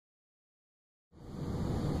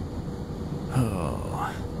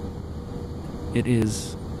It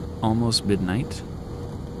is almost midnight.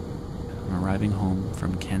 I'm arriving home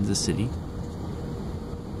from Kansas City.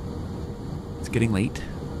 It's getting late.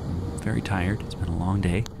 I'm very tired. It's been a long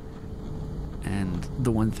day. And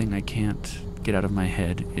the one thing I can't get out of my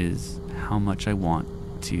head is how much I want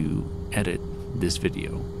to edit this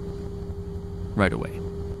video right away.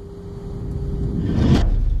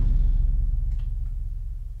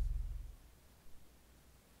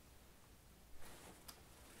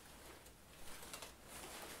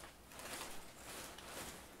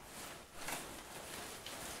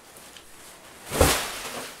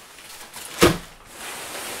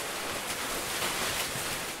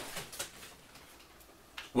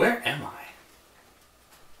 Where am I?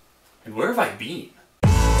 And where have I been?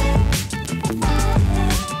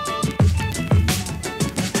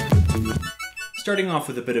 Starting off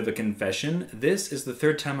with a bit of a confession, this is the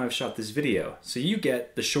third time I've shot this video, so you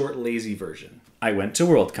get the short, lazy version. I went to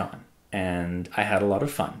Worldcon, and I had a lot of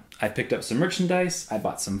fun. I picked up some merchandise, I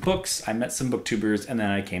bought some books, I met some booktubers, and then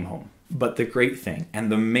I came home. But the great thing,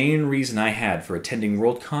 and the main reason I had for attending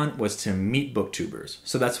Worldcon, was to meet booktubers.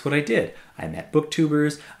 So that's what I did. I met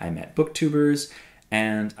booktubers,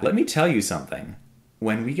 and let me tell you something.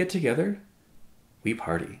 When we get together, we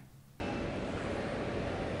party.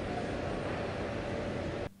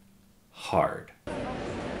 Hard.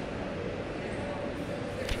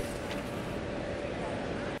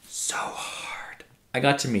 So hard. I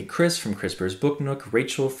got to meet Chris from CRISPR's Book Nook,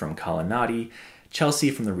 Rachel from MidAmeriConII, Chelsea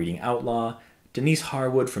from The Reading Outlaw, Denise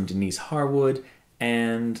Harwood from Denise Harwood,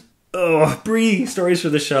 and Bree, Stories for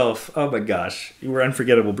the Shelf. Oh my gosh, you were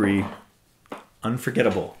unforgettable, Bree.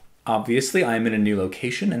 Unforgettable. Obviously, I am in a new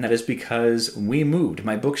location, and that is because we moved.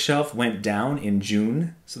 My bookshelf went down in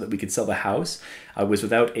June so that we could sell the house. I was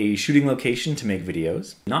without a shooting location to make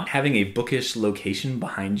videos. Not having a bookish location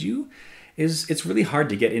behind you it's really hard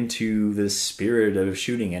to get into the spirit of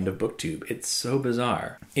shooting and of booktube. It's so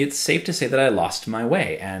bizarre. It's safe to say that I lost my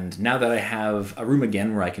way, and now that I have a room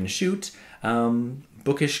again where I can shoot,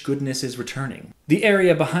 bookish goodness is returning. The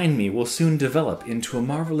area behind me will soon develop into a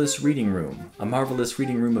marvelous reading room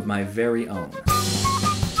of my very own.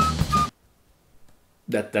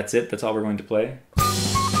 That's it? That's all we're going to play?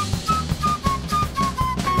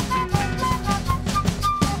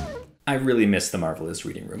 I really miss the marvelous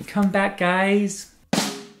reading room. Come back, guys!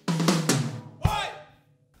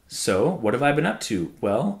 So, what have I been up to?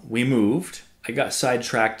 Well, we moved. I got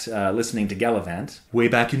sidetracked listening to Gallivant. Way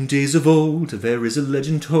back in days of old, there is a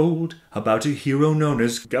legend told about a hero known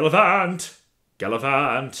as Gallivant.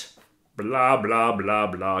 Gallivant. Blah, blah, blah,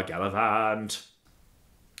 blah, Gallivant.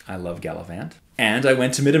 I love Gallivant. And I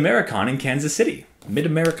went to MidAmeriCon in Kansas City.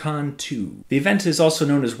 MidAmeriConII. The event is also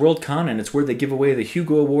known as Worldcon, and it's where they give away the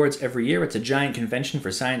Hugo Awards every year. It's a giant convention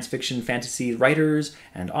for science fiction, fantasy writers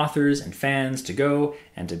and authors and fans to go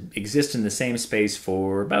and to exist in the same space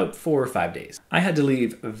for about 4 or 5 days. I had to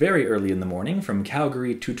leave very early in the morning from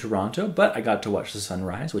Calgary to Toronto, but I got to watch the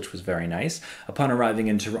sunrise, which was very nice. Upon arriving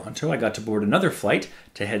in Toronto, I got to board another flight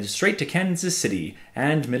to head straight to Kansas City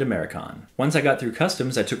and MidAmeriCon. Once I got through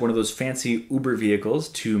customs, I took one of those fancy Uber vehicles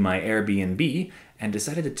to my Airbnb and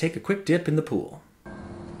decided to take a quick dip in the pool.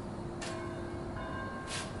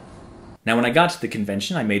 Now when I got to the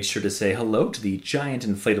convention, I made sure to say hello to the giant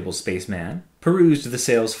inflatable spaceman, perused the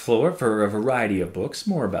sales floor for a variety of books,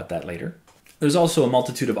 more about that later. There's also a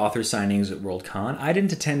multitude of author signings at Worldcon. I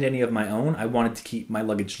didn't attend any of my own. I wanted to keep my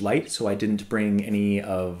luggage light, so I didn't bring any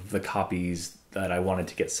of the copies that I wanted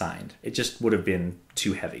to get signed. It just would have been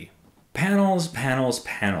too heavy. Panels, panels,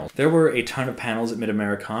 panels. There were a ton of panels at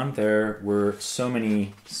MidAmeriCon. There were so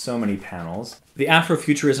many panels. The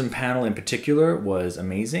Afrofuturism panel in particular was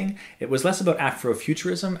amazing. It was less about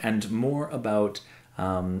Afrofuturism and more about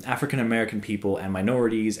African American people and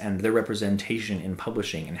minorities and their representation in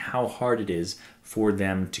publishing and how hard it is for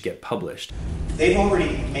them to get published. They've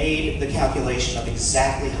already made the calculation of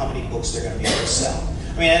exactly how many books they're going to be able to sell.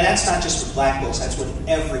 I mean, and that's not just with Black books, that's with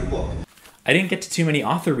every book. I didn't get to too many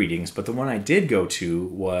author readings, but the one I did go to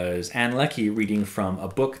was Ann Leckie reading from a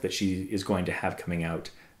book that she is going to have coming out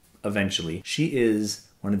eventually. She is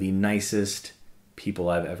one of the nicest people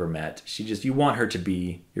I've ever met. You want her to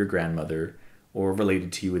be your grandmother or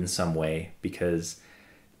related to you in some way because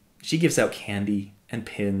she gives out candy and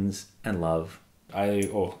pins and love.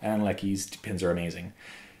 Ann Leckie's pins are amazing.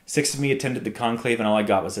 6 of me attended the conclave and all I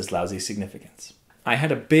got was this lousy significance. I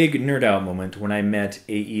had a big nerd out moment when I met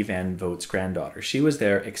A.E. Van Vogt's granddaughter. She was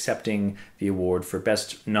there accepting the award for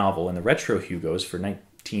Best Novel in the Retro Hugos for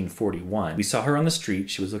 1941. We saw her on the street.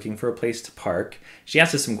 She was looking for a place to park. She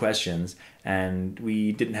asked us some questions, and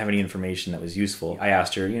we didn't have any information that was useful. I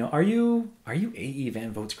asked her, are you A.E.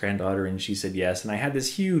 Van Vogt's granddaughter? And she said yes. And I had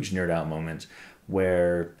this huge nerd out moment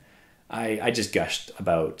where I just gushed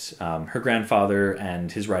about her grandfather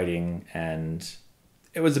and his writing, and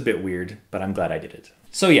it was a bit weird, but I'm glad I did it.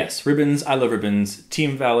 So yes, ribbons, I love ribbons.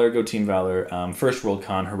 Team Valor, go Team Valor. First World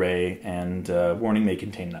Con, hooray, and warning may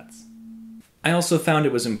contain nuts. I also found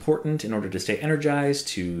it was important, in order to stay energized,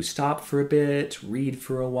 to stop for a bit, read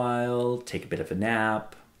for a while, take a bit of a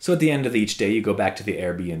nap. So at the end of each day, you go back to the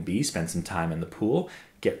Airbnb, spend some time in the pool,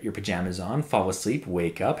 get your pajamas on, fall asleep,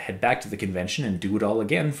 wake up, head back to the convention, and do it all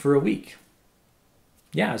again for a week.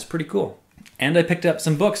 Yeah, it's pretty cool. And I picked up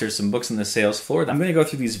some books. There's some books on the sales floor. I'm going to go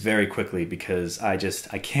through these very quickly because I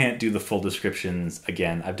can't do the full descriptions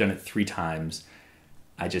again. I've done it 3 times.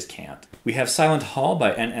 I just can't. We have Silent Hall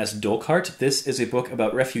by N.S. Dolkart. This is a book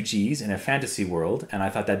about refugees in a fantasy world, and I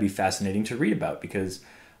thought that'd be fascinating to read about because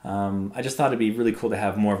I just thought it'd be really cool to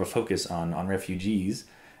have more of a focus on refugees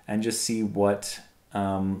and just see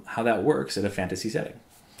how that works in a fantasy setting.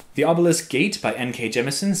 The Obelisk Gate by N.K.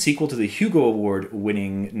 Jemisin, sequel to the Hugo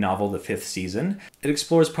Award-winning novel The Fifth Season. It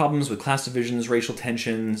explores problems with class divisions, racial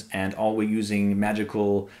tensions, and all using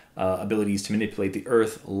magical abilities to manipulate the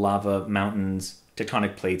earth, lava, mountains,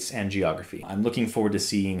 tectonic plates, and geography. I'm looking forward to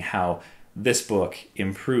seeing how this book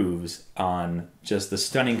improves on just the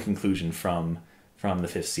stunning conclusion from the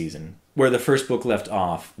 5th season. Where the first book left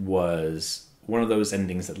off was one of those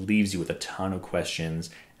endings that leaves you with a ton of questions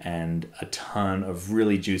and a ton of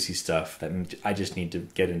really juicy stuff that I just need to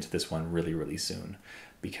get into this one really, really soon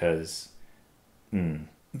because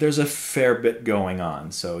there's a fair bit going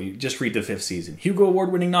on. So you just read the 5th season. Hugo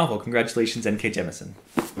Award-winning novel. Congratulations, N.K. Jemisin.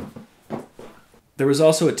 There was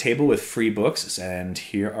also a table with free books, and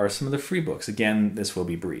here are some of the free books. Again, this will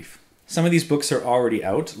be brief. Some of these books are already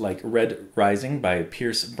out, like Red Rising by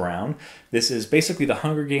Pierce Brown. This is basically the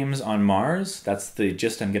Hunger Games on Mars. That's the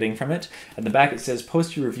gist I'm getting from it. At the back it says,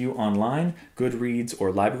 post your review online, Goodreads,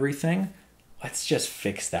 or library thing. Let's just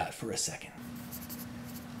fix that for a second.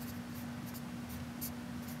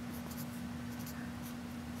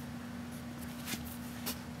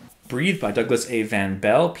 Breathe by Douglas A. Van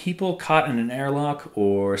Bell. People caught in an airlock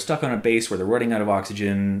or stuck on a base where they're running out of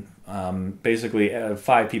oxygen. Basically,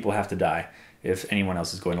 5 people have to die if anyone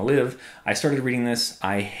else is going to live. I started reading this.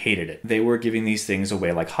 I hated it. They were giving these things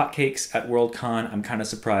away like hotcakes at Worldcon. I'm kind of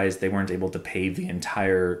surprised they weren't able to pave the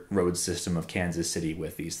entire road system of Kansas City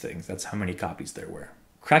with these things. That's how many copies there were.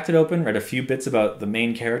 Cracked it open, read a few bits about the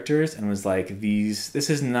main characters, and was like, this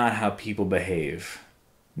is not how people behave.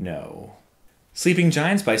 No. Sleeping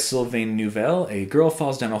Giants by Sylvain Nouvelle. A girl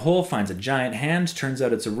falls down a hole, finds a giant hand, turns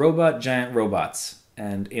out it's a robot, giant robots,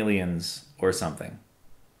 and aliens or something.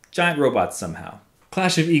 Giant robots somehow.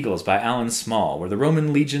 Clash of Eagles by Alan Small, where the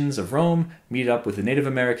Roman legions of Rome meet up with the Native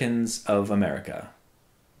Americans of America.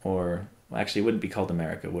 Or, well, actually, it wouldn't be called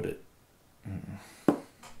America, would it?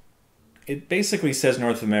 It basically says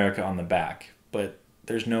North America on the back, but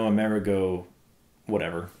there's no Amerigo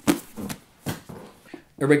whatever.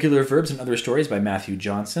 Irregular Verbs and Other Stories by Matthew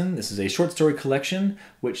Johnson. This is a short story collection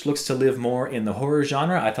which looks to live more in the horror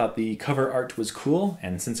genre. I thought the cover art was cool,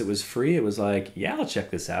 and since it was free, it was like, yeah, I'll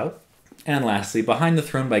check this out. And lastly, Behind the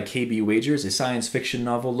Throne by K.B. Wagers, a science fiction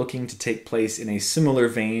novel looking to take place in a similar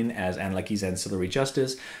vein as Anne Leckie's Ancillary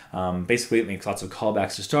Justice. Basically, it makes lots of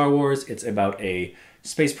callbacks to Star Wars. It's about a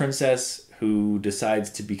space princess who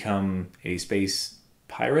decides to become a space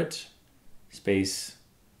pirate, space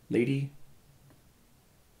lady.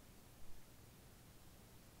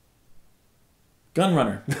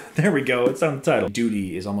 Gunrunner. There we go. It's on the title.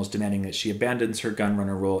 Duty is almost demanding that she abandons her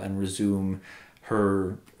gunrunner role and resume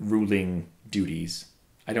her ruling duties.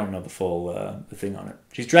 I don't know the full thing on it.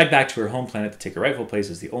 She's dragged back to her home planet to take her rightful place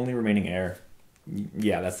as the only remaining heir.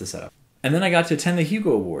 Yeah, that's the setup. And then I got to attend the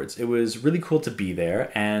Hugo Awards. It was really cool to be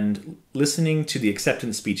there, and listening to the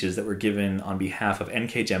acceptance speeches that were given on behalf of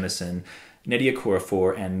N.K. Jemisin, Nnedi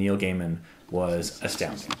Okorafor, and Neil Gaiman was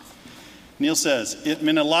astounding. Neil says, it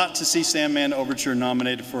meant a lot to see Sandman Overture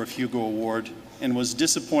nominated for a Hugo Award, and was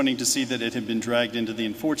disappointing to see that it had been dragged into the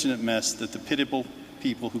unfortunate mess that the pitiable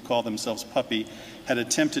people who call themselves Puppy had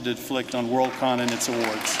attempted to inflict on Worldcon and its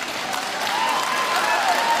awards.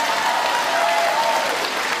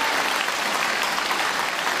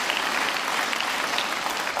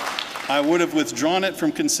 I would have withdrawn it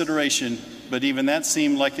from consideration but even that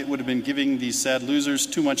seemed like it would have been giving these sad losers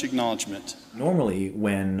too much acknowledgement. Normally,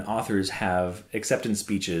 when authors have acceptance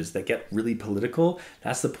speeches that get really political,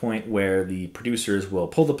 that's the point where the producers will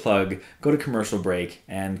pull the plug, go to commercial break,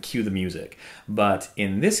 and cue the music. But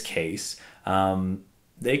in this case,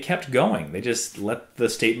 they kept going. They just let the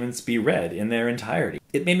statements be read in their entirety.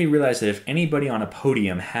 It made me realize that if anybody on a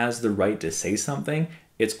podium has the right to say something,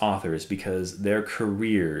 it's authors, because their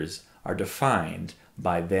careers are defined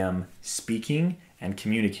by them speaking and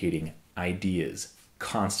communicating ideas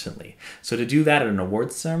constantly. So to do that at an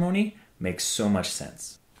awards ceremony makes so much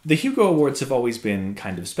sense. The Hugo Awards have always been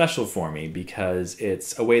kind of special for me because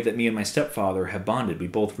it's a way that me and my stepfather have bonded. We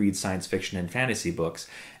both read science fiction and fantasy books,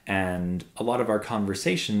 and a lot of our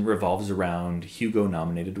conversation revolves around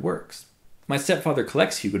Hugo-nominated works. My stepfather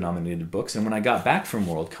collects Hugo-nominated books, and when I got back from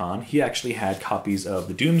Worldcon, he actually had copies of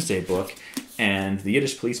the Doomsday Book and the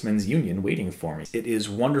Yiddish Policeman's Union waiting for me. It is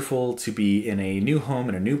wonderful to be in a new home,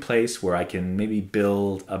 in a new place, where I can maybe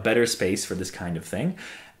build a better space for this kind of thing.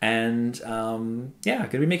 And yeah, going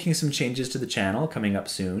to be making some changes to the channel coming up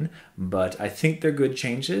soon, but I think they're good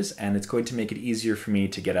changes, and it's going to make it easier for me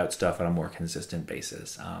to get out stuff on a more consistent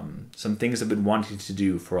basis. Some things I've been wanting to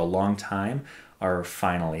do for a long time are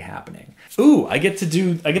finally happening. Ooh, I get to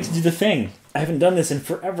do the thing. I haven't done this in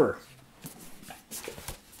forever.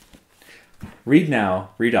 Read now,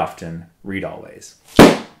 read often, read always.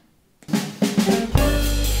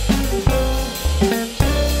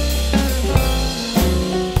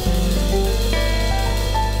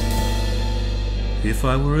 If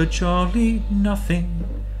I were a jolly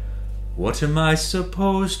nothing, what am I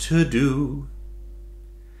supposed to do?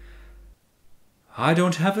 I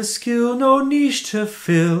don't have a skill, no niche to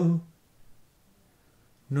fill,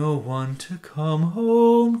 no one to come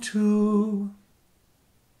home to.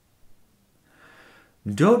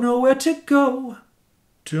 Don't know where to go,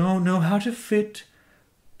 don't know how to fit,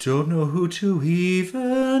 don't know who to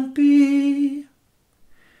even be.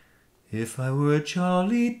 If I were a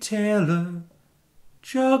jolly tailor,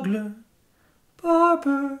 juggler,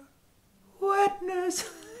 barber, wet-nurse,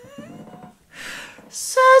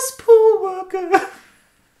 cesspool worker.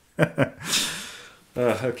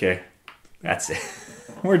 Okay, that's it.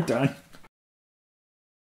 We're done.